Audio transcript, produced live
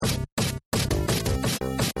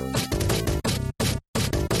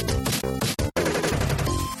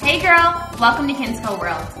Hey girl, welcome to Kinsco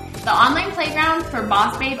World, the online playground for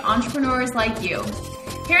boss babe entrepreneurs like you.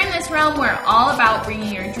 Here in this realm, we're all about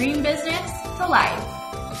bringing your dream business to life.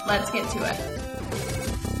 Let's get to it.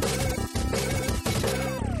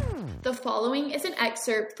 The following is an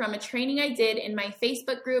excerpt from a training I did in my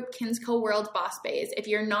Facebook group, Kinsco World Boss Bays. If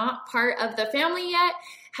you're not part of the family yet,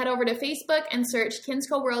 head over to Facebook and search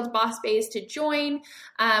Kinsco World Boss Bays to join.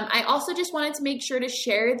 I also just wanted to make sure to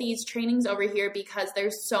share these trainings over here because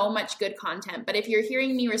there's so much good content. But if you're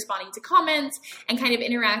hearing me responding to comments and kind of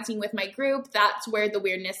interacting with my group, that's where the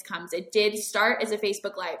weirdness comes. It did start as a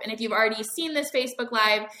Facebook Live. And if you've already seen this Facebook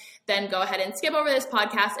Live, then go ahead and skip over this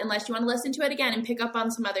podcast unless you want to listen to it again and pick up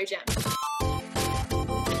on some other gems.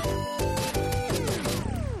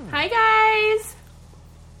 Hi guys!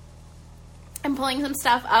 I'm pulling some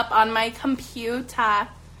stuff up on my computer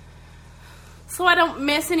so I don't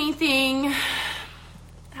miss anything.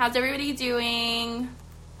 How's everybody doing?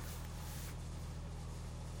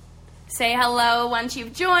 Say hello once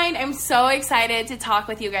you've joined. I'm so excited to talk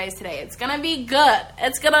with you guys today. It's gonna be good.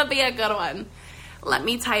 It's gonna be a good one. Let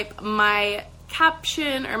me type my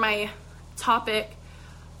caption or my topic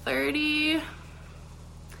 30.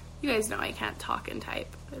 You guys know I can't talk and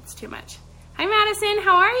type. It's too much. Hi Madison,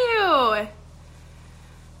 how are you?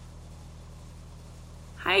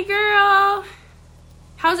 Hi girl.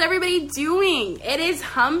 How's everybody doing? It is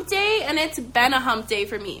hump day and it's been a hump day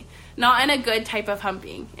for me. Not in a good type of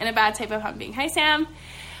humping, in a bad type of humping. Hi Sam.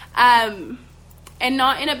 And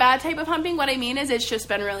not in a bad type of humping. What I mean is it's just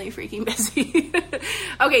been really freaking busy.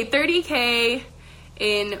 Okay, 30K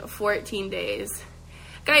in 14 days.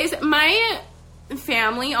 Guys, my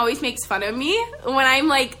family always makes fun of me when I'm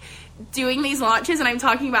like doing these launches and I'm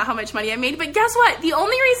talking about how much money I made. But guess what? The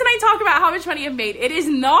only reason I talk about how much money I've made, it is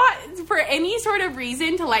not for any sort of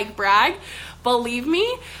reason to like brag, believe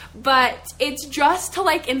me, but it's just to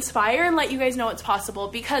like inspire and let you guys know it's possible.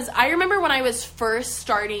 Because I remember when I was first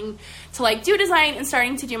starting to like do design and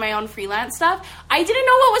starting to do my own freelance stuff, I didn't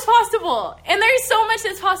know what was possible. And there's so much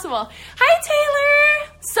that's possible. Hi Taylor!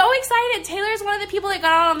 So excited. Taylor's one of the people that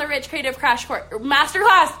got on the Rich Creative Crash Course,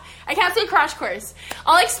 Masterclass. I can't say crash course.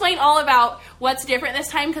 I'll explain all about what's different this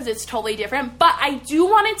time because it's totally different. But I do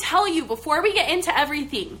want to tell you before we get into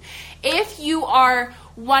everything, if you are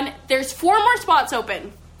there's 4 more spots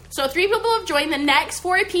open. So 3 people have joined. The next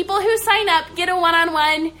 4 people who sign up get a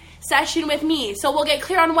one-on-one session with me. So we'll get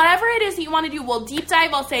clear on whatever it is that you want to do. We'll deep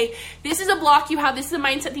dive. I'll say, this is a block you have. This is a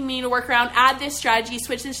mindset thing we need to work around. Add this strategy.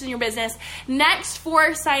 Switch this in your business. Next 4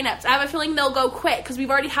 signups. I have a feeling they'll go quick because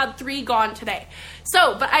we've already had 3 gone today.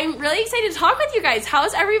 So, but I'm really excited to talk with you guys.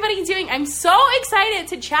 How's everybody doing? I'm so excited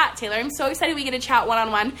to chat, Taylor. I'm so excited we get to chat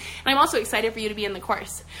one-on-one. And I'm also excited for you to be in the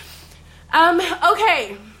course.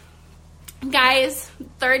 Okay. Guys,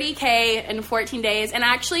 30K in 14 days. And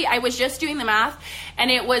actually, I was just doing the math, and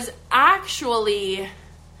it was actually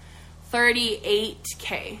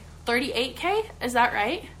 38K. 38K? Is that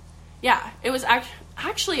right? Yeah, it was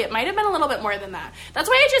actually, it might have been a little bit more than that. That's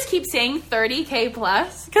why I just keep saying 30K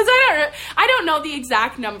plus, because I don't know the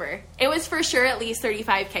exact number. It was for sure at least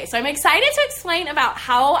 35K. So I'm excited to explain about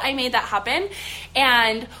how I made that happen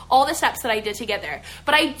and all the steps that I did to get there.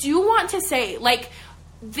 But I do want to say, like,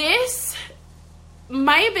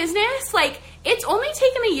 my business, like, it's only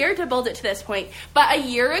taken a year to build it to this point. But a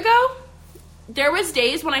year ago, there was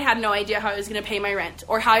days when I had no idea how I was going to pay my rent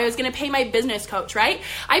or how I was going to pay my business coach, right?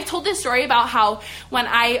 I've told this story about how when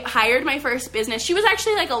I hired my first business, she was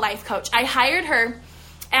actually like a life coach. I hired her.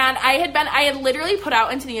 And I had literally put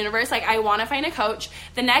out into the universe, like, I want to find a coach.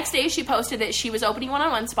 The next day she posted that she was opening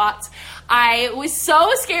one-on-one spots. I was so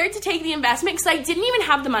scared to take the investment because I didn't even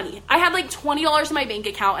have the money. I had like $20 in my bank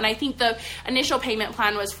account, and I think the initial payment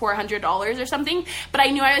plan was $400 or something. But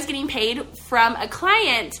I knew I was getting paid from a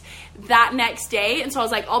client that next day. And so I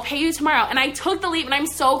was like, I'll pay you tomorrow. And I took the leap, and I'm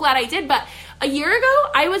so glad I did. But a year ago,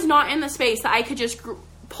 I was not in the space that I could just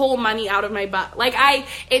pull money out of my butt. Like,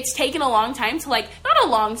 it's taken a long time to, like, not a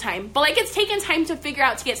long time, but like, it's taken time to figure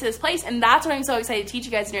out to get to this place. And that's what I'm so excited to teach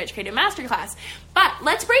you guys in your Rich Creative Masterclass. But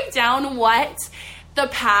let's break down what the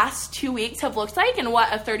past 2 weeks have looked like and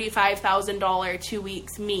what a $35,000 2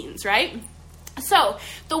 weeks means, right? So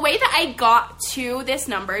the way that I got to this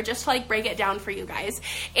number, just to like break it down for you guys,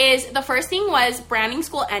 is the first thing was branding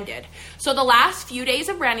school ended. So the last few days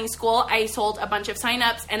of branding school, I sold a bunch of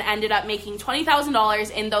signups and ended up making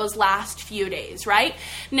 $20,000 in those last few days, right?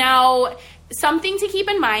 Now, something to keep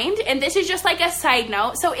in mind, and this is just like a side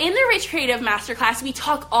note. So in the Rich Creative Masterclass, we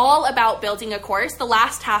talk all about building a course. The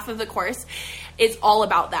last half of the course is all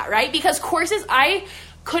about that, right? Because courses, I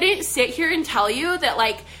couldn't sit here and tell you that,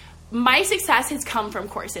 like, my success has come from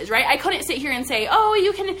courses, right? I couldn't sit here and say, oh,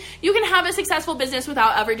 you can have a successful business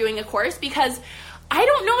without ever doing a course, because I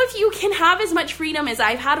don't know if you can have as much freedom as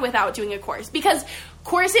I've had without doing a course, because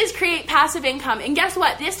courses create passive income. And guess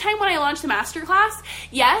what? This time when I launch the masterclass,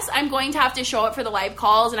 yes, I'm going to have to show up for the live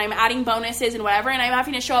calls, and I'm adding bonuses and whatever, and I'm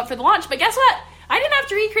having to show up for the launch. But guess what? I didn't have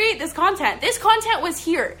to recreate this content. This content was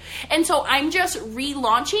here. And so I'm just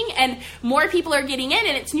relaunching, and more people are getting in,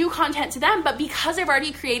 and it's new content to them. But because I've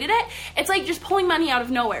already created it, it's like just pulling money out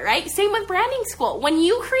of nowhere, right? Same with branding school. When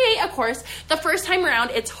you create a course, the first time around,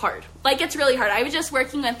 it's hard. Like, it's really hard. I was just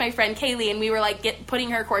working with my friend Kaylee, and we were like putting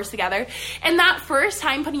her course together. And that first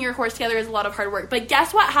time putting your course together is a lot of hard work. But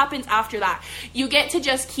guess what happens after that? You get to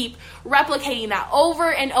just keep replicating that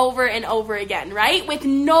over and over and over again, right? With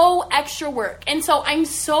no extra work. And so I'm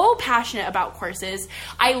so passionate about courses.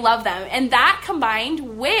 I love them. And that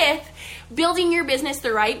combined with building your business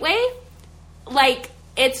the right way, like,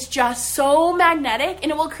 it's just so magnetic, and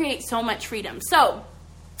it will create so much freedom. So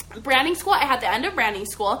branding school, I had the end of branding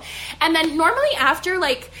school. And then normally after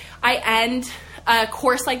like I end a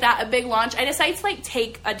course like that, a big launch, I decide to like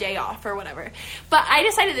take a day off or whatever. But I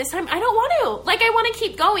decided this time I don't want to. Like, I want to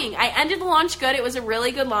keep going. I ended the launch good. It was a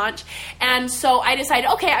really good launch. And so I decided,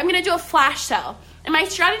 okay, I'm going to do a flash sale. And my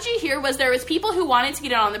strategy here was there was people who wanted to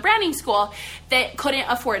get it on the branding school that couldn't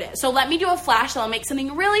afford it. So let me do a flash sale, make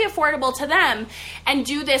something really affordable to them, and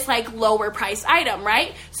do this like lower price item,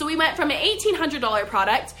 right? So we went from an $1,800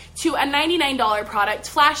 product to a $99 product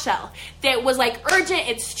flash sale that was like urgent.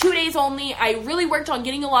 It's 2 days only. I really worked on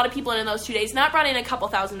getting a lot of people in those 2 days, and that brought in a couple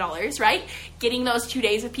 $1,000s, right? Getting those 2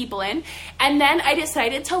 days of people in. And then I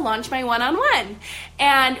decided to launch my one-on-one.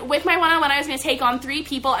 And with my one-on-one, I was going to take on 3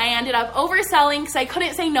 people. I ended up overselling because I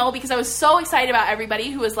couldn't say no, because I was so excited about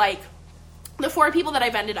everybody who was like, the 4 people that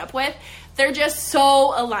I've ended up with, they're just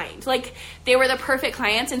so aligned. Like, they were the perfect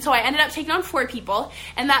clients. And so I ended up taking on 4 people,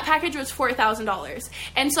 and that package was $4,000.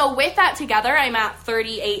 And so with that together, I'm at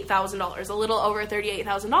 $38,000, a little over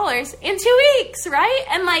 $38,000 in 2 weeks, right?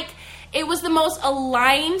 And like, it was the most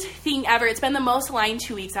aligned thing ever. It's been the most aligned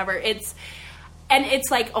 2 weeks ever. And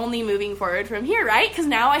it's like only moving forward from here, right? Because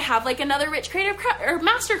now I have like another Rich Creative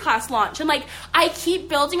Masterclass launch. And like, I keep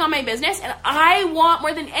building on my business, and I want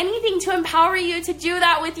more than anything to empower you to do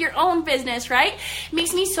that with your own business, right? It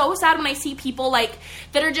makes me so sad when I see people like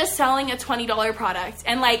that are just selling a $20 product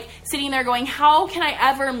and like sitting there going, how can I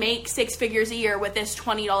ever make 6 figures a year with this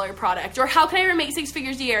 $20 product? Or how can I ever make 6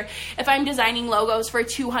 figures a year if I'm designing logos for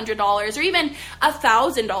 $200 or even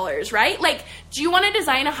 $1,000, right? Like, do you want to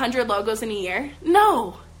design 100 logos in a year?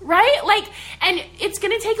 No, right? Like, and it's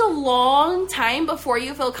going to take a long time before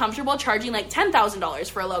you feel comfortable charging like $10,000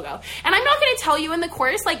 for a logo. And I'm not going to tell you in the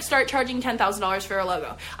course, like, start charging $10,000 for a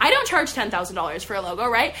logo. I don't charge $10,000 for a logo,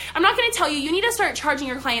 right? I'm not going to tell you, you need to start charging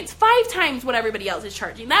your clients 5 times what everybody else is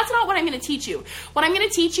charging. That's not what I'm going to teach you. What I'm going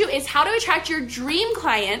to teach you is how to attract your dream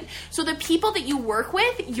client, so the people that you work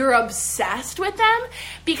with, you're obsessed with them,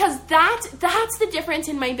 because that's the difference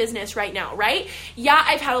in my business right now, right? Yeah,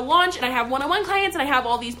 I've had a launch, and I have one-on-one clients, and I have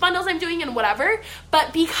all these bundles I'm doing and whatever,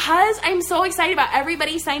 but because I'm so excited about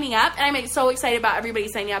everybody signing up, and I'm so excited about everybody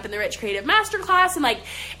signing up in the Rich Creative Masterclass, and like,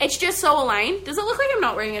 it's just so aligned. Does it look like I'm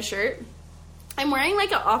not wearing a shirt? I'm wearing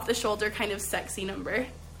like an off-the-shoulder kind of sexy number.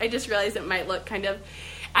 I just realized it might look kind of,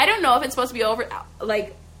 I don't know if it's supposed to be over,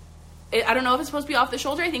 like, I don't know if it's supposed to be off the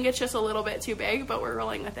shoulder. I think it's just a little bit too big, but we're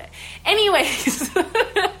rolling with it. Anyways,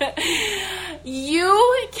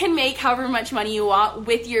 you can make however much money you want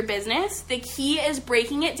with your business. The key is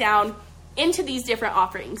breaking it down into these different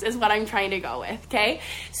offerings is what I'm trying to go with, okay?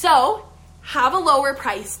 So have a lower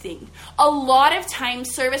price thing. A lot of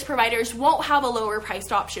times service providers won't have a lower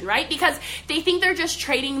priced option, right? Because they think they're just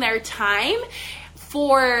trading their time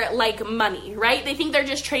for like money, right? They think they're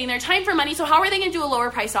just trading their time for money. So how are they going to do a lower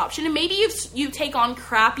price option? And maybe you take on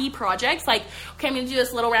crappy projects like, okay, I'm going to do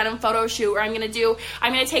this little random photo shoot, or I'm going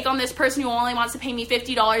to take on this person who only wants to pay me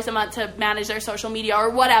 $50 a month to manage their social media or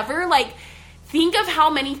whatever. Like, think of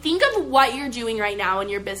what you're doing right now in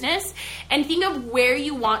your business, and think of where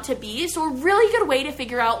you want to be. So a really good way to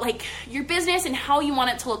figure out like your business and how you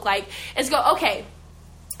want it to look like is go, okay,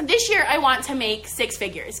 this year I want to make 6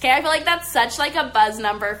 figures, okay? I feel like that's such like a buzz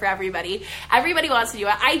number for everybody. Everybody wants to do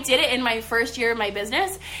it. I did it in my first year of my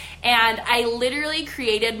business, and I literally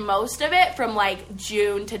created most of it from like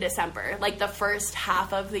June to December, like the first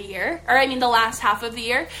half of the year, the last half of the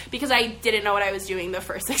year, because I didn't know what I was doing the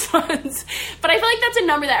first 6 months. But I feel like that's a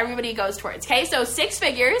number that everybody goes towards, okay? So 6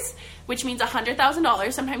 figures, which means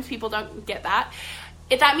 $100,000. Sometimes people don't get that.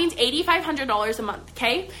 that means $8,500 a month,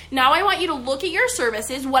 okay? Now I want you to look at your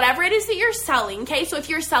services, whatever it is that you're selling, okay? So if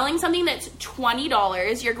you're selling something that's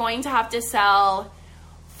 $20, you're going to have to sell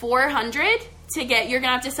 400 to get, you're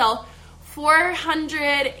gonna have to sell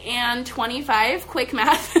 425, quick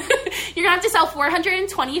math. You're gonna have to sell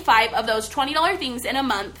 425 of those $20 things in a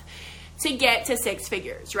month to get to 6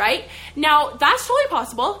 figures, right? Now, that's totally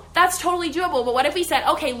possible. That's totally doable. But what if we said,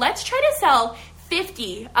 okay, let's try to sell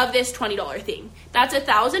 50 of this $20 thing. That's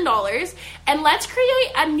 $1,000. And let's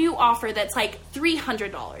create a new offer that's like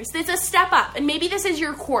 $300. It's a step up. And maybe this is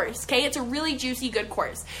your course, okay? It's a really juicy, good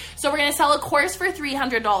course. So we're going to sell a course for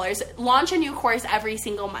 $300, launch a new course every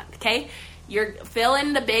single month, okay? You're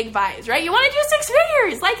filling the big buys, right? You want to do 6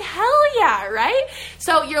 figures. Like, hell yeah, right?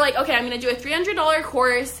 So you're like, okay, I'm going to do a $300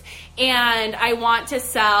 course and I want to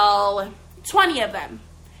sell 20 of them.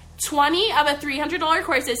 20 of a $300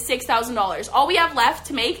 course is $6,000. All we have left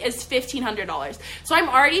to make is $1,500. So I'm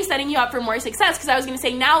already setting you up for more success because I was going to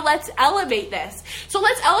say, now let's elevate this. So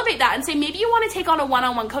let's elevate that and say, maybe you want to take on a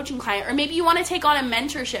one-on-one coaching client, or maybe you want to take on a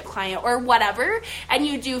mentorship client or whatever, and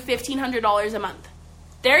you do $1,500 a month.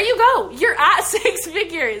 There you go. You're at 6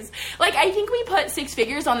 figures. Like, I think we put 6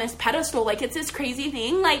 figures on this pedestal like it's this crazy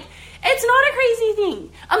thing. Like, it's not a crazy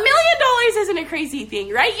thing. $1 million isn't a crazy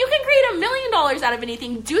thing, right? You can create $1 million out of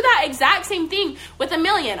anything. Do that exact same thing with $1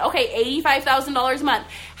 million. Okay, $85,000 a month.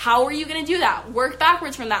 How are you going to do that? Work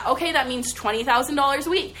backwards from that. Okay, that means $20,000 a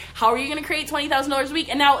week. How are you going to create $20,000 a week?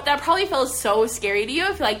 And now that probably feels so scary to you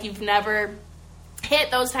if like you've never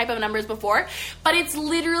hit those type of numbers before, but it's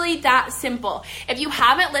literally that simple. If you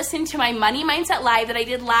haven't listened to my Money Mindset Live that I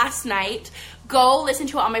did last night, go listen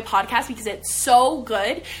to it on my podcast because it's so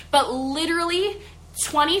good. But literally,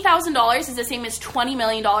 $20,000 is the same as $20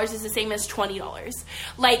 million is the same as $20.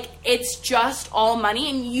 Like, it's just all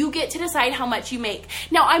money, and you get to decide how much you make.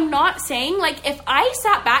 Now, I'm not saying, like, if I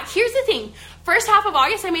sat back, here's the thing. First half of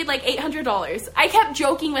August, I made like $800. I kept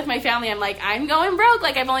joking with my family. I'm like, I'm going broke.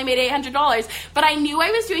 Like, I've only made $800. But I knew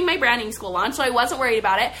I was doing my branding school launch, so I wasn't worried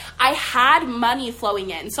about it. I had money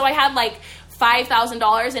flowing in. So I had like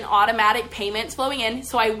 $5,000 in automatic payments flowing in.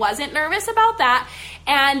 So I wasn't nervous about that.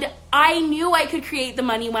 And I knew I could create the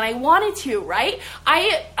money when I wanted to, right?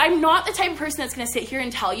 I'm not the type of person that's going to sit here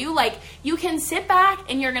and tell you, like, you can sit back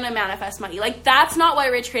and you're going to manifest money. Like, that's not what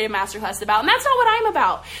Rich Creative Masterclass is about. And that's not what I'm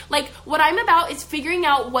about. Like, what I'm about is figuring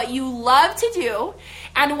out what you love to do.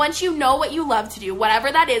 And once you know what you love to do,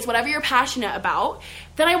 whatever that is, whatever you're passionate about,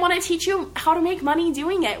 then I want to teach you how to make money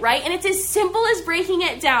doing it, right? And it's as simple as breaking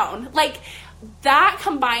it down. Like, that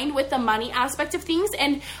combined with the money aspect of things.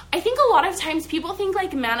 And I think a lot of times people think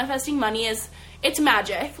like manifesting money is, it's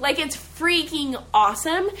magic. Like, it's freaking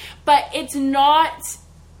awesome, but it's not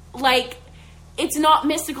like, it's not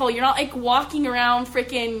mystical. You're not like walking around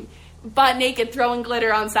freaking butt naked throwing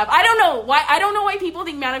glitter on stuff. I don't know why people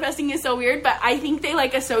think manifesting is so weird, but I think they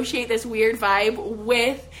like associate this weird vibe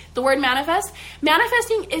with the word manifest.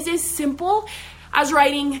 Manifesting is as simple as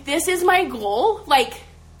writing, this is my goal, like,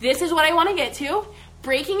 this is what I want to get to,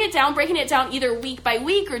 breaking it down either week by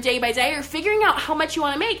week or day by day, or figuring out how much you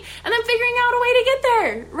want to make, and then figuring out a way to get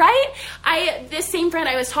there, right? This same friend,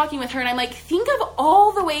 I was talking with her, and I'm like, think of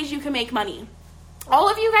all the ways you can make money. All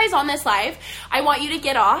of you guys on this live, I want you to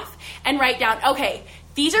get off and write down, okay,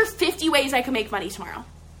 these are 50 ways I can make money tomorrow.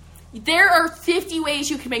 There are 50 ways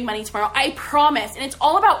you can make money tomorrow. I promise. And it's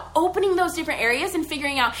all about opening those different areas and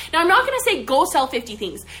figuring out. Now, I'm not going to say go sell 50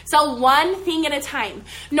 things. Sell one thing at a time.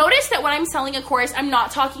 Notice that when I'm selling a course, I'm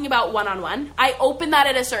not talking about one-on-one. I open that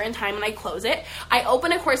at a certain time and I close it. I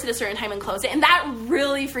open a course at a certain time and close it. And that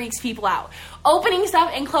really freaks people out. Opening stuff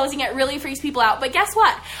and closing it really freaks people out. But guess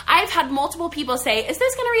what? I've had multiple people say, is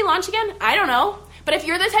this going to relaunch again? I don't know. But if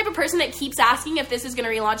you're the type of person that keeps asking if this is going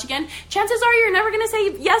to relaunch again, chances are you're never going to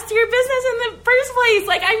say yes to your business in the first place.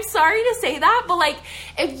 Like, I'm sorry to say that, but like,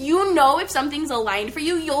 if you know if something's aligned for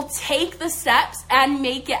you, you'll take the steps and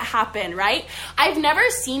make it happen, right? I've never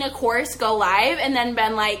seen a course go live and then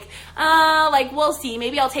been like, we'll see.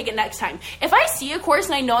 Maybe I'll take it next time. If I see a course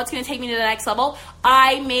and I know it's going to take me to the next level,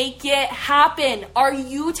 I make it happen. Are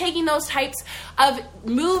you taking those types of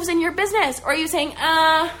moves in your business? Or are you saying,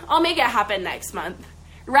 I'll make it happen next month?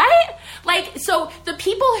 Right? Like, so the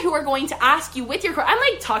people who are going to ask you with your course, I'm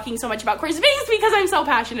like talking so much about courses because I'm so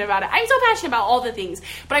passionate about it. I'm so passionate about all the things,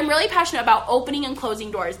 but I'm really passionate about opening and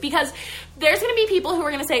closing doors, because there's going to be people who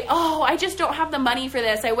are going to say, oh, I just don't have the money for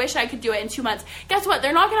this. I wish I could do it in 2 months. Guess what?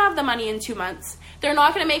 They're not going to have the money in 2 months. They're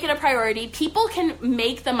not going to make it a priority. People can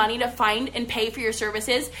make the money to find and pay for your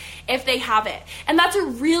services if they have it. And that's a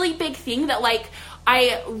really big thing that, like,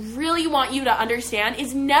 I really want you to understand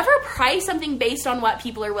is never price something based on what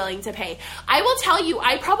people are willing to pay. I will tell you,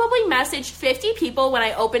 I probably messaged 50 people when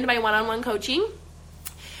I opened my one-on-one coaching.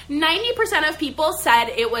 90% of people said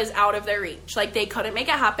it was out of their reach. Like, they couldn't make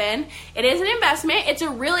it happen. It is an investment. It's a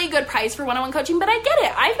really good price for one-on-one coaching, but I get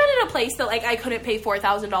it. I've been in a place that, like, I couldn't pay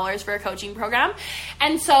 $4,000 for a coaching program.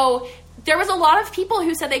 And so there was a lot of people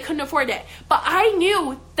who said they couldn't afford it. But I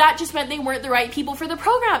knew that just meant they weren't the right people for the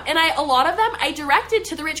program. And a lot of them I directed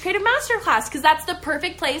to the Rich Creative Masterclass because that's the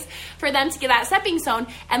perfect place for them to get that stepping stone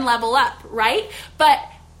and level up, right? But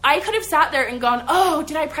I could have sat there and gone, oh,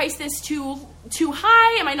 did I price this too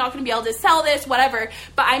high? Am I not going to be able to sell this? Whatever.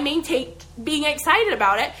 But I maintained being excited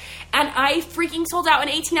about it. And I freaking sold out in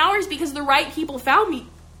 18 hours because the right people found me.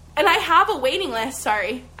 And I have a waiting list.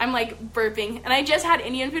 Sorry, I'm like burping. And I just had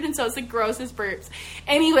Indian food, and so it's the grossest burps.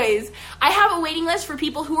 Anyways, I have a waiting list for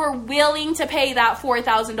people who are willing to pay that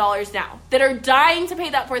 $4,000 now, that are dying to pay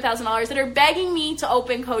that $4,000, that are begging me to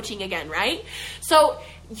open coaching again, right? So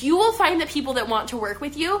you will find the people that want to work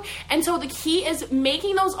with you. And so the key is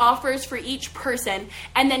making those offers for each person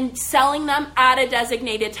and then selling them at a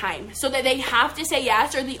designated time so that they have to say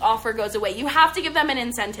yes or the offer goes away. You have to give them an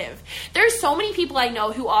incentive. There's so many people I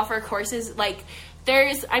know who offer courses like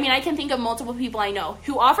I can think of multiple people I know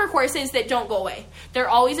who offer courses that don't go away. They're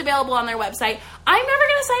always available on their website. I'm never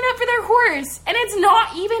going to sign up for their course. And it's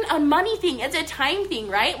not even a money thing. It's a time thing,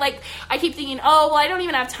 right? Like, I keep thinking, oh, well, I don't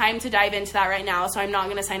even have time to dive into that right now, so I'm not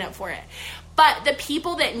going to sign up for it. But the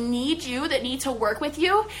people that need you, that need to work with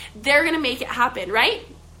you, they're going to make it happen, right?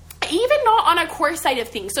 Even not on a course side of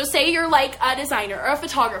things. So say you're like a designer or a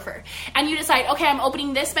photographer and you decide, okay, I'm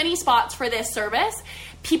opening this many spots for this service.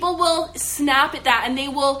 People will snap at that and they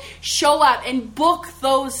will show up and book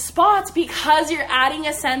those spots because you're adding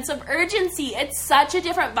a sense of urgency. It's such a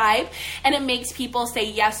different vibe and it makes people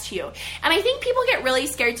say yes to you. And I think people get really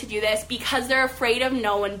scared to do this because they're afraid of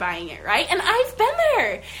no one buying it, right? And I've been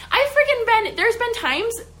there. There's been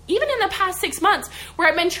times even in the past 6 months where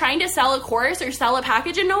I've been trying to sell a course or sell a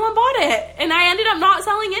package and no one bought it. And I ended up not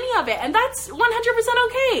selling any of it. And that's 100%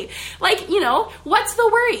 okay. Like, what's the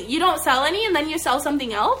worry? You don't sell any and then you sell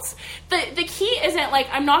something else? The key isn't like,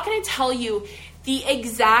 I'm not going to tell you the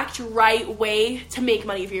exact right way to make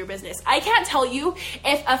money for your business. I can't tell you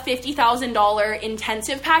if a $50,000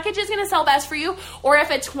 intensive package is going to sell best for you or if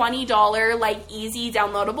a $20 like easy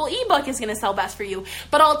downloadable ebook is going to sell best for you.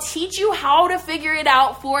 But I'll teach you how to figure it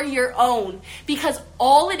out for your own, because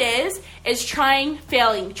all it is trying,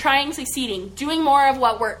 failing, trying, succeeding, doing more of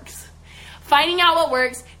what works, finding out what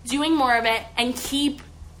works, doing more of it, and keep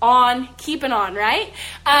on keeping on, right?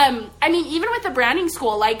 Even with the branding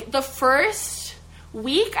school, like the first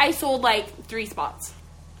week I sold like 3 spots.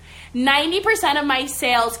 90% of my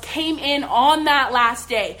sales came in on that last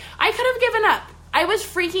day. I could have given up. I was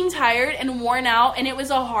freaking tired and worn out, and it was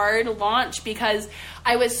a hard launch because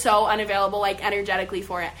I was so unavailable, like energetically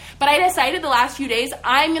for it. But I decided the last few days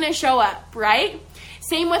I'm going to show up, right?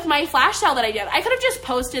 Same with my flash sale that I did. I could have just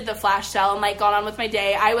posted the flash sale and like gone on with my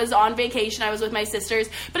day. I was on vacation. I was with my sisters.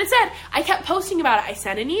 But instead, I kept posting about it. I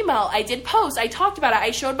sent an email. I did posts. I talked about it.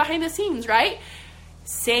 I showed behind the scenes, right?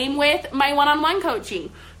 Same with my one-on-one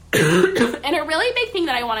coaching. And a really big thing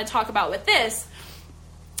that I want to talk about with this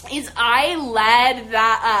is I led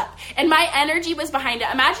that up. And my energy was behind it.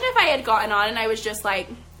 Imagine if I had gotten on and I was just like,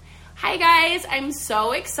 hi guys, I'm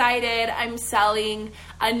so excited. I'm selling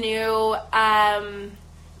a new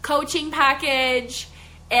coaching package,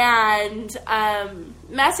 and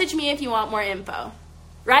message me if you want more info.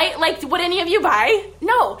 Right? Like, would any of you buy?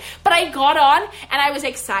 No. But I got on and I was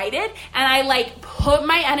excited and I like put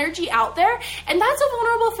my energy out there, and that's a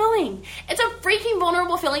vulnerable feeling. It's a freaking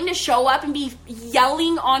vulnerable feeling to show up and be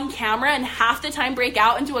yelling on camera and half the time break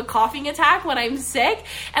out into a coughing attack when I'm sick.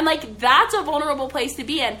 And like, that's a vulnerable place to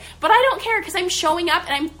be in. But I don't care because I'm showing up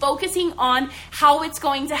and I'm focusing on how it's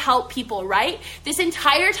going to help people, right? This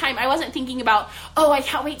entire time I wasn't thinking about, oh, I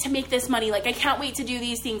can't wait to make this money. Like, I can't wait to do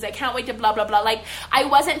these things. I can't wait to blah, blah, blah. Like,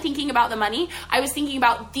 I wasn't thinking about the money. I was thinking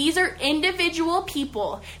about these are individual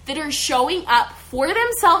people that are showing up for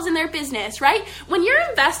themselves in their business, right? When you're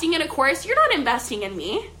investing in a course, you're not investing in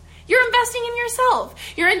me. You're investing in yourself.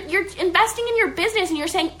 You're investing in your business, and you're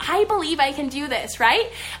saying, I believe I can do this,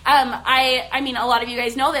 right? A lot of you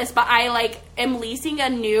guys know this, but I like am leasing a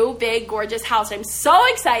new, big, gorgeous house. I'm so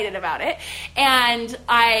excited about it. And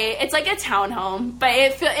it's like a townhome, but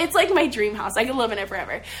it's like my dream house. I could live in it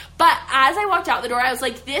forever. But as I walked out the door, I was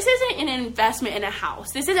like, this isn't an investment in a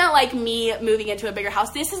house. This isn't like me moving into a bigger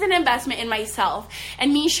house. This is an investment in myself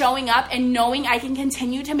and me showing up and knowing I can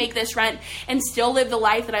continue to make this rent and still live the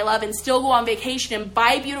life that I love and still go on vacation and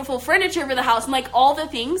buy beautiful furniture for the house and like all the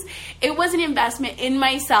things. It was an investment in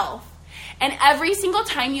myself. And every single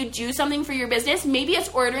time you do something for your business, maybe it's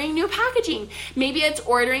ordering new packaging. Maybe it's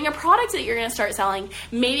ordering a product that you're going to start selling.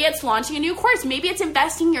 Maybe it's launching a new course. Maybe it's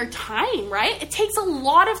investing your time, right? It takes a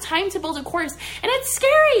lot of time to build a course, and it's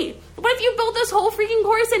scary. What if you build this whole freaking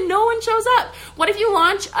course and no one shows up? What if you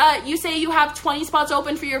launch, you say you have 20 spots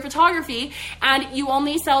open for your photography and you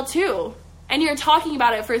only sell 2? And you're talking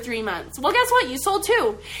about it for 3 months. Well, guess what? You sold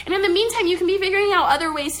 2. And in the meantime, you can be figuring out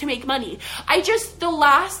other ways to make money. The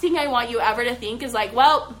last thing I want you ever to think is like,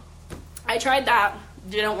 well, I tried that.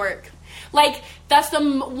 Didn't work. Like, that's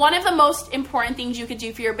one of the most important things you could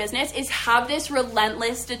do for your business is have this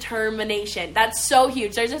relentless determination. That's so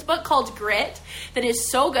huge. There's this book called Grit that is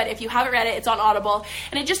so good. If you haven't read it, it's on Audible.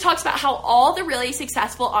 And it just talks about how all the really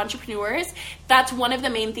successful entrepreneurs, that's one of the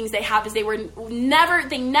main things they have is they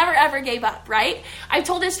never ever gave up, right? I've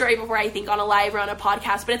told this story before, I think, on a live or on a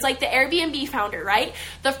podcast, but it's like the Airbnb founder, right?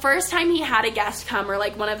 The first time he had a guest come, or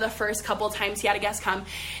like one of the first couple times he had a guest come,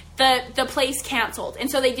 the place canceled.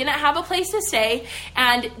 And so they didn't have a place to stay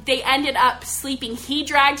and they ended up sleeping. He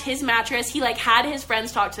dragged his mattress. He like had his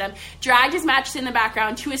friends talk to them, dragged his mattress in the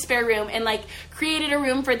background to a spare room and like created a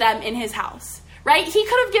room for them in his house, right? He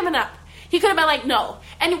could have given up. He could have been like, no.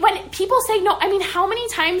 And when people say no, I mean, how many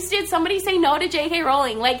times did somebody say no to J.K.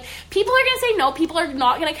 Rowling? Like, people are going to say no. People are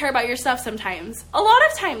not going to care about your stuff sometimes. A lot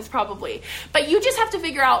of times, probably. But you just have to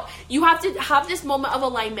figure out, you have to have this moment of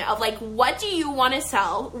alignment of like, what do you want to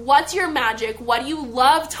sell? What's your magic? What do you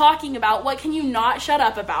love talking about? What can you not shut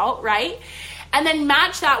up about, right? And then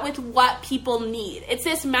match that with what people need. It's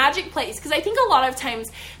this magic place. Because I think a lot of times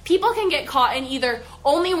people can get caught in either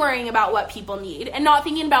only worrying about what people need and not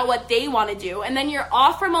thinking about what they want to do. And then you're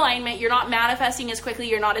off from alignment. You're not manifesting as quickly.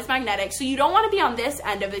 You're not as magnetic. So you don't want to be on this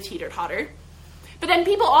end of the teeter-totter. But then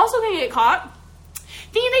people also can get caught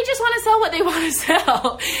thinking they just want to sell what they want to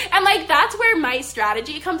sell. And like, that's where my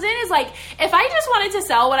strategy comes in, is like, if I just wanted to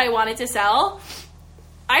sell what I wanted to sell,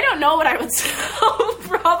 I don't know what I would sell.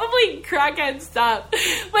 Probably crackhead stuff.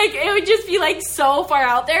 Like, it would just be like so far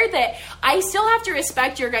out there that I still have to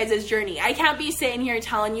respect your guys' journey. I can't be sitting here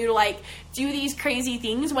telling you to like do these crazy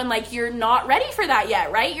things when like you're not ready for that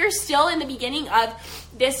yet, right? You're still in the beginning of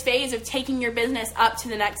this phase of taking your business up to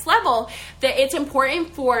the next level, that it's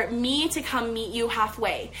important for me to come meet you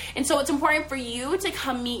halfway. And so it's important for you to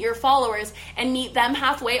come meet your followers and meet them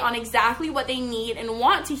halfway on exactly what they need and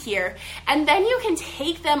want to hear. And then you can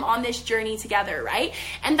take them on this journey together, right?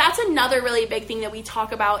 And that's another really big thing that we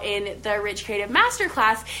talk about in the Rich Creative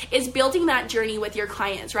Masterclass, is building that journey with your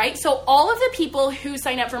clients, right? So all of the people who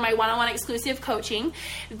signed up for my one-on-one exclusive coaching,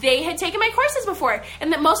 they had taken my courses before,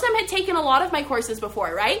 and that most of them had taken a lot of my courses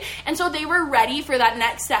before, right? And so they were ready for that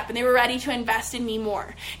next step and they were ready to invest in me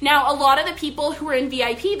more. Now, a lot of the people who are in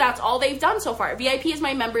VIP, that's all they've done so far. VIP is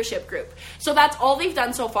my membership group. So that's all they've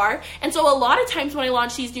done so far. And so a lot of times when I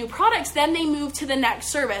launch these new products, then they move to the next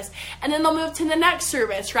service and then they'll move to the next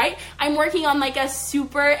service, right? I'm working on like a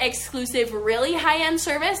super exclusive, really high-end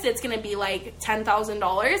service that's going to be like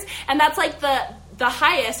 $10,000. And that's like the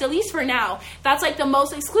highest, at least for now. That's like the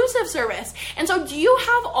most exclusive service. And so do you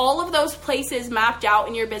have all of those places mapped out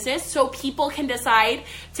in your business so people can decide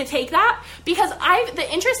to take that? Because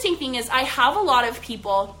the interesting thing is I have a lot of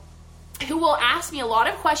people who will ask me a lot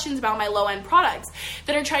of questions about my low-end products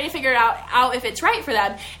that are trying to figure out if it's right for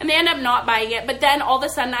them, and they end up not buying it. But then all of a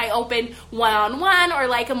sudden I open one-on-one or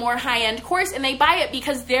like a more high-end course and they buy it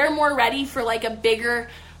because they're more ready for like a bigger,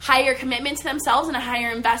 higher commitment to themselves and a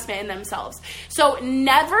higher investment in themselves. So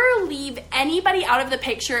never leave anybody out of the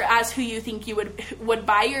picture as who you think you would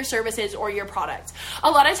buy your services or your products. A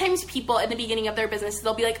lot of times people in the beginning of their business,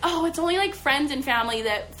 they'll be like, oh, it's only like friends and family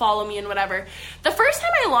that follow me and whatever. The first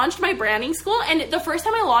time I launched my branding school and the first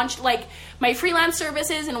time I launched like my freelance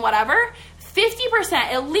services and whatever, 50%,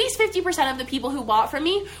 at least 50% of the people who bought from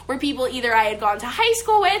me were people either I had gone to high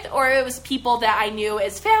school with, or it was people that I knew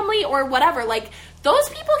as family or whatever. Like, those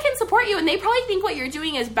people can support you and they probably think what you're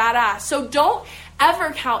doing is badass. So don't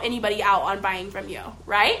ever count anybody out on buying from you,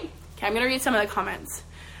 right? Okay, I'm going to read some of the comments.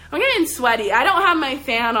 I'm getting sweaty. I don't have my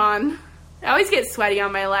fan on. I always get sweaty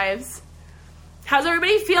on my lives. How's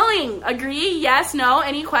everybody feeling? Agree? Yes? No?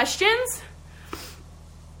 Any questions?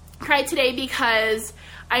 Cried today because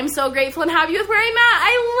I'm so grateful and happy with where I'm at.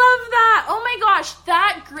 I love that. Oh my gosh,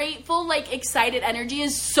 that grateful, like, excited energy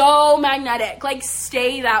is so magnetic. Like,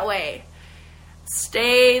 stay that way.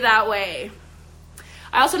 Stay that way.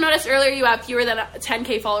 I also noticed earlier you have fewer than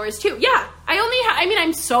 10K followers too. Yeah,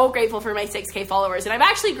 I'm so grateful for my 6K followers, and I've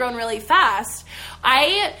actually grown really fast.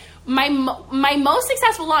 My most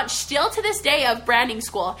successful launch still to this day of branding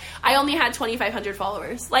school, I only had 2,500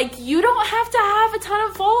 followers. Like, you don't have to have a ton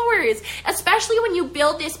of followers, especially when you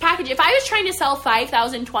build this package. If I was trying to sell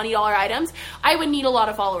 $5,000 $20 items, I would need a lot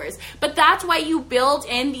of followers. But that's why you build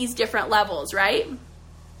in these different levels, right?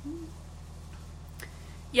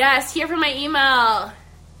 Yes, here from my email.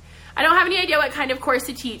 I don't have any idea what kind of course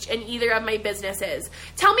to teach in either of my businesses.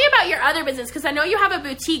 Tell me about your other business, because I know you have a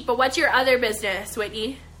boutique, but what's your other business,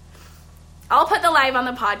 Whitney? I'll put the live on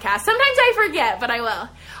the podcast. Sometimes I forget, but I will.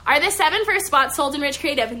 Are the 7 first spots sold in Rich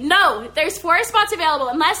Creative? No, there's 4 spots available,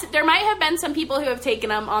 unless there might have been some people who have taken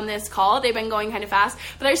them on this call. They've been going kind of fast,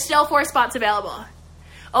 but there's still 4 spots available.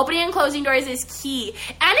 Opening and closing doors is key,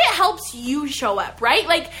 and it helps you show up, right?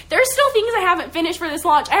 Like, there's still things I haven't finished for this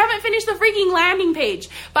launch. I haven't finished the freaking landing page,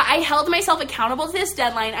 but I held myself accountable to this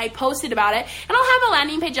deadline. I posted about it, and I'll have a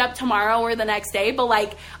landing page up tomorrow or the next day, but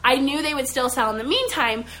like, I knew they would still sell in the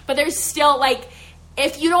meantime, but there's still, like,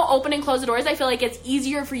 if you don't open and close the doors, I feel like it's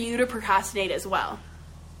easier for you to procrastinate as well.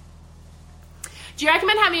 Do you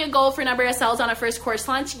recommend having a goal for number of sales on a first course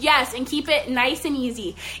launch? Yes, and keep it nice and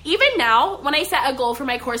easy. Even now, when I set a goal for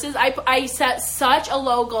my courses, I set such a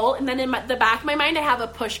low goal, and then in the back of my mind, I have a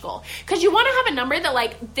push goal. Because you want to have a number that,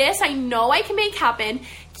 like, this I know I can make happen,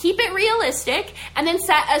 keep it realistic, and then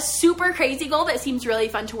set a super crazy goal that seems really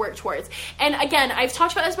fun to work towards. And again, I've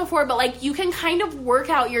talked about this before, but like, you can kind of work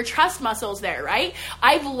out your trust muscles there, right?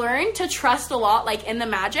 I've learned to trust a lot, like, in the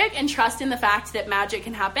magic, and trust in the fact that magic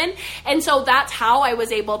can happen. And so that's how I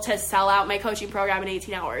was able to sell out my coaching program in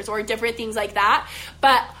 18 hours or different things like that.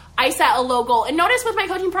 But I set a low goal. And notice with my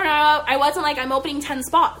coaching program, I wasn't like, I'm opening 10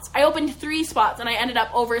 spots. I opened 3 spots and I ended up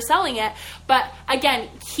overselling it. But again,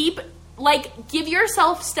 give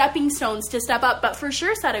yourself stepping stones to step up, but for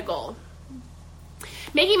sure set a goal.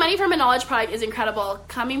 Making money from a knowledge product is incredible,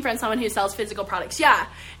 coming from someone who sells physical products. Yeah,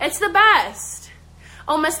 it's the best.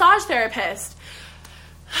 Oh, massage therapist.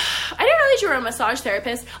 I didn't realize you were a massage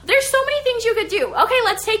therapist. There's so many things you could do. Okay,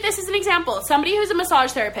 let's take this as an example. Somebody who's a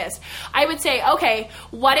massage therapist. I would say, okay,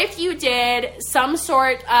 what if you did some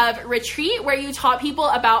sort of retreat where you taught people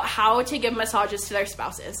about how to give massages to their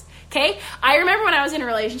spouses? Okay, I remember when I was in a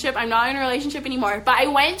relationship, I'm not in a relationship anymore, but I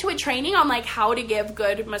went to a training on like how to give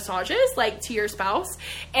good massages, like to your spouse.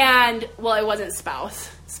 And, well, it wasn't spouse.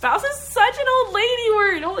 Spouse is such an old lady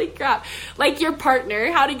word. Holy crap. Like your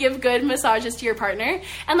partner, how to give good massages to your partner.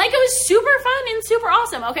 And like, it was super fun and super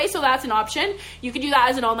awesome. Okay, so that's an option. You could do that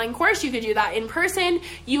as an online course. You could do that in person.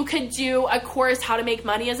 You could do a course, how to make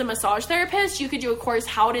money as a massage therapist. You could do a course,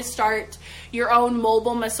 how to start your own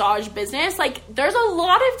mobile massage business. Like, there's a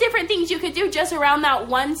lot of different things you could do just around that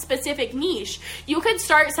one specific niche. You could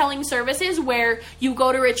start selling services where you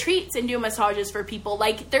go to retreats and do massages for people.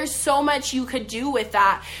 Like, there's so much you could do with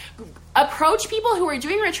that. Approach people who are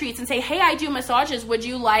doing retreats and say, hey, I do massages. Would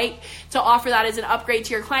you like to offer that as an upgrade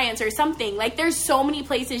to your clients or something? Like, there's so many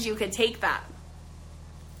places you could take that.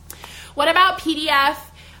 What about PDF,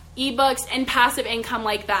 ebooks, and passive income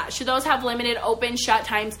like that? Should those have limited open shut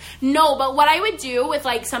times? No, but what I would do with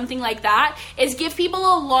like something like that is give people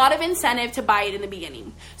a lot of incentive to buy it in the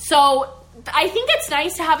beginning. So I think it's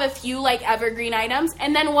nice to have a few like evergreen items.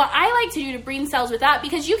 And then what I like to do to bring sales with that,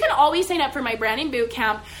 because you can always sign up for my branding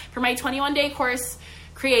bootcamp, for my 21-day course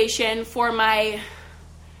creation, for my,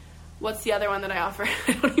 what's the other one that I offer?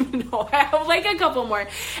 I don't even know. I have like a couple more. And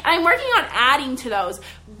I'm working on adding to those.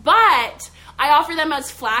 But I offer them as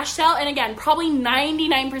flash sale. And again, probably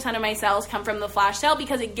 99% of my sales come from the flash sale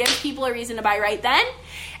because it gives people a reason to buy right then.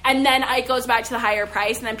 And then it goes back to the higher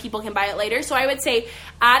price and then people can buy it later. So I would say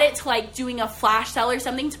add it to like doing a flash sale or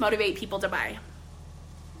something to motivate people to buy.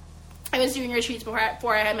 I was doing retreats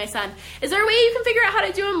before I had my son. Is there a way you can figure out how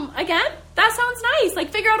to do them again? That sounds nice. Like,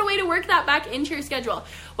 figure out a way to work that back into your schedule.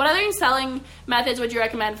 What other selling methods would you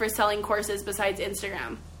recommend for selling courses besides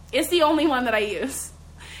Instagram? It's the only one that I use.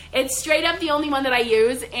 It's straight up the only one that I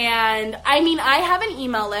use. And I mean, I have an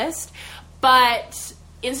email list, but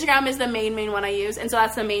Instagram is the main one I use. And so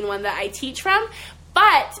that's the main one that I teach from.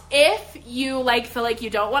 But if you like feel like you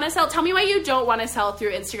don't want to sell, tell me why you don't want to sell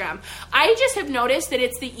through Instagram. I just have noticed that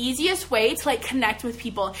it's the easiest way to like connect with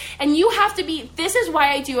people. And you have to be, this is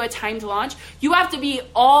why I do a timed launch. You have to be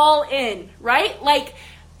all in, right? Like,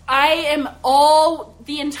 I am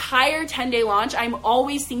the entire 10-day launch, I'm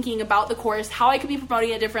always thinking about the course, how I could be promoting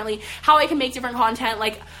it differently, how I can make different content.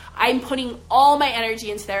 Like, I'm putting all my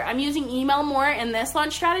energy into there. I'm using email more in this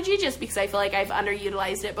launch strategy just because I feel like I've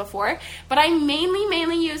underutilized it before. But I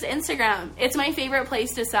mainly use Instagram. It's my favorite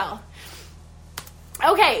place to sell.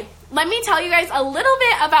 Okay, let me tell you guys a little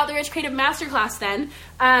bit about the Rich Creative Masterclass then.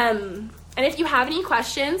 And if you have any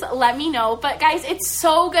questions, let me know. But guys, it's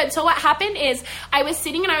so good. So what happened is I was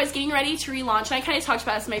sitting and I was getting ready to relaunch, and I kind of talked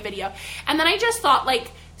about this in my video. And then I just thought, like,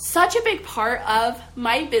 such a big part of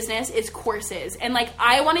my business is courses. And like,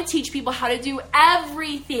 I want to teach people how to do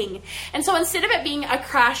everything. And so instead of it being a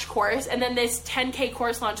crash course and then this 10K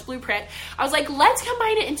course launch blueprint, I was like, let's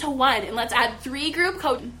combine it into one and let's add 3 group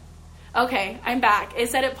coaching. Okay, I'm back. It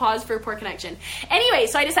said it paused for poor connection. Anyway,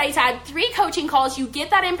 so I decided to add 3 coaching calls. You get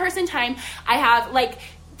that in-person time. I have, like,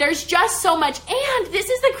 there's just so much. And this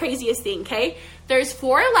is the craziest thing, okay? There's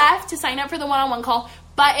 4 left to sign up for the one-on-one call.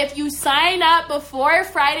 But if you sign up before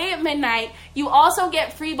Friday at midnight, you also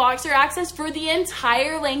get free Voxer access for the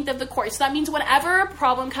entire length of the course. So that means whenever a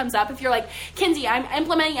problem comes up, if you're like, Kinsey, I'm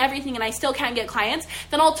implementing everything and I still can't get clients,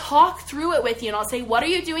 then I'll talk through it with you and I'll say, what are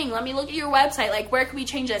you doing? Let me look at your website. Like, where can we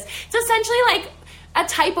change this? It's essentially like a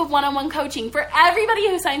type of one-on-one coaching for everybody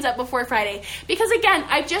who signs up before Friday. Because again,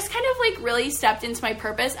 I've just kind of like really stepped into my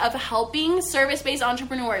purpose of helping service-based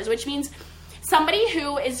entrepreneurs, which means somebody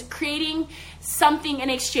who is creating something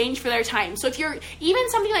in exchange for their time. So if you're even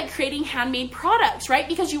something like creating handmade products, right?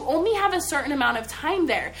 Because you only have a certain amount of time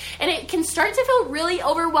there. And it can start to feel really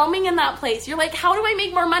overwhelming in that place. You're like, how do I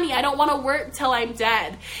make more money? I don't want to work till I'm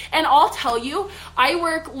dead. And I'll tell you, I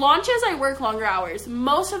work longer hours.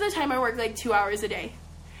 Most of the time I work like 2 hours a day.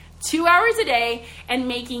 2 hours a day and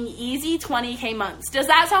making easy 20K months. Does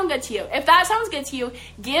that sound good to you? If that sounds good to you,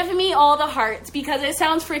 give me all the hearts because it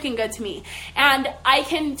sounds freaking good to me. And I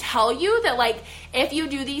can tell you that, like, if you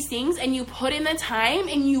do these things and you put in the time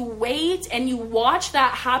and you wait and you watch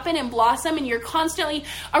that happen and blossom, and you're constantly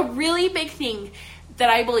a really big thing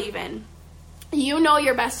that I believe in. You know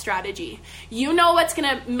your best strategy. You know what's going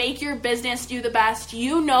to make your business do the best.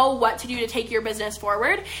 You know what to do to take your business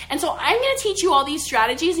forward. And so I'm going to teach you all these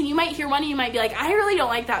strategies, and you might hear one and you might be like, I really don't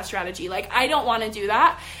like that strategy. Like, I don't want to do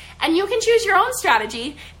that. And you can choose your own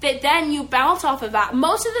strategy that then you bounce off of that.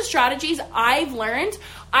 Most of the strategies I've learned,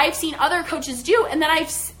 I've seen other coaches do, and then I've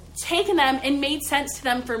taken them and made sense to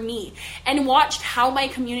them for me and watched how my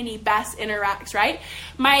community best interacts, right?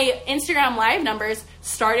 My Instagram live numbers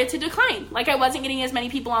started to decline. Like, I wasn't getting as many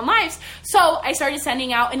people on lives. So I started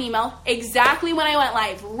sending out an email exactly when I went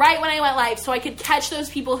live, right when I went live, so I could catch those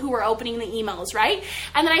people who were opening the emails, right?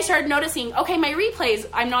 And then I started noticing, okay, my replays,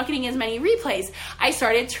 I'm not getting as many replays. I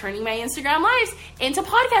started turning my Instagram lives into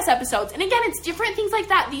podcast episodes. And again, it's different things like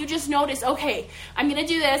that you just notice, okay, I'm going to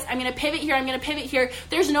do this. I'm going to pivot here. I'm going to pivot here.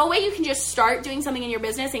 There's no way you can just start doing something in your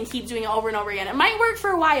business and keep doing it over and over again. It might work for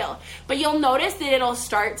a while, but you'll notice that it'll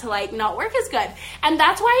start to like not work as good. And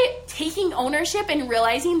that's why taking ownership and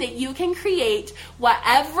realizing that you can create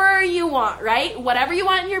whatever you want, right? Whatever you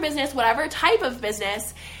want in your business, whatever type of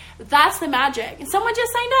business, that's the magic. And someone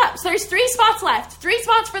just signed up. So there's 3 spots left. 3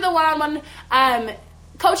 spots for the one-on-one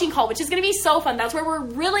coaching call, which is going to be so fun. That's where we're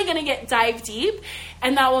really going to dive deep,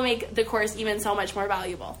 and that will make the course even so much more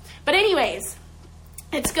valuable. But anyways,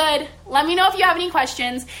 it's good. Let me know if you have any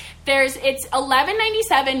questions. It's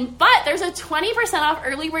 $11.97, but there's a 20% off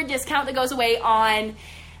early bird discount that goes away on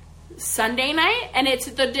Sunday night, and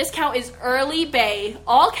the discount is Early Bay,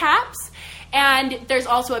 all caps. And there's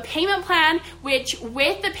also a payment plan, which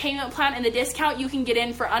with the payment plan and the discount, you can get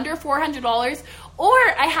in for under $400. Or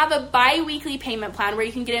I have a bi-weekly payment plan where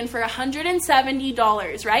you can get in for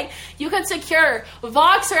 $170, right? You could secure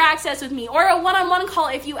Voxer access with me or a one-on-one call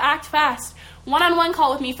if you act fast. One-on-one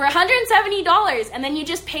call with me for $170, and then you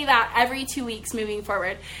just pay that every 2 weeks moving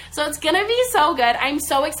forward. So it's gonna be so good. I'm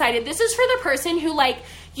so excited. This is for the person who, like,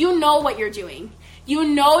 you know what you're doing. You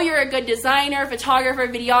know you're a good designer, photographer,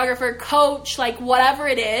 videographer, coach, like whatever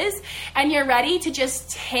it is, and you're ready to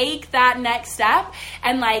just take that next step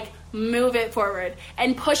and like move it forward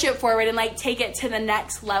and push it forward and like take it to the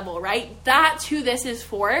next level, right? That's who this is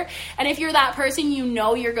for. And if you're that person, you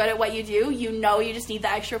know you're good at what you do, you know you just need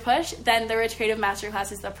the extra push, then the Rich Creative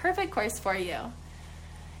Masterclass is the perfect course for you.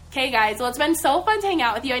 Okay guys, well, it's been so fun to hang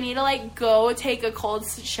out with you. I need to like go take a cold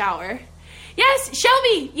shower. Yes,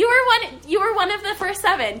 Shelby, you were one of the first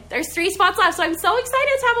 7. There's 3 spots left, so I'm so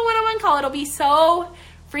excited to have a one-on-one call. It'll be so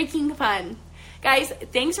freaking fun. Guys,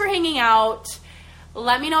 thanks for hanging out.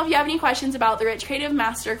 Let me know if you have any questions about the Rich Creative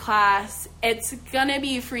Masterclass. It's gonna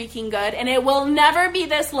be freaking good, and it will never be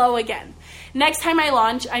this low again. Next time I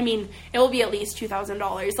launch, I mean, it will be at least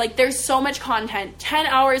 $2,000. Like, there's so much content, 10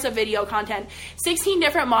 hours of video content, 16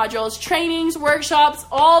 different modules, trainings, workshops,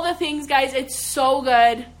 all the things, guys. It's so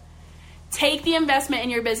good. Take the investment in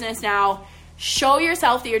your business now. Show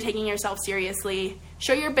yourself that you're taking yourself seriously.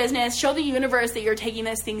 Show your business, show the universe that you're taking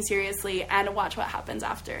this thing seriously, and watch what happens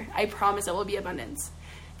after. I promise it will be abundance.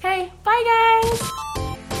 Okay, bye guys.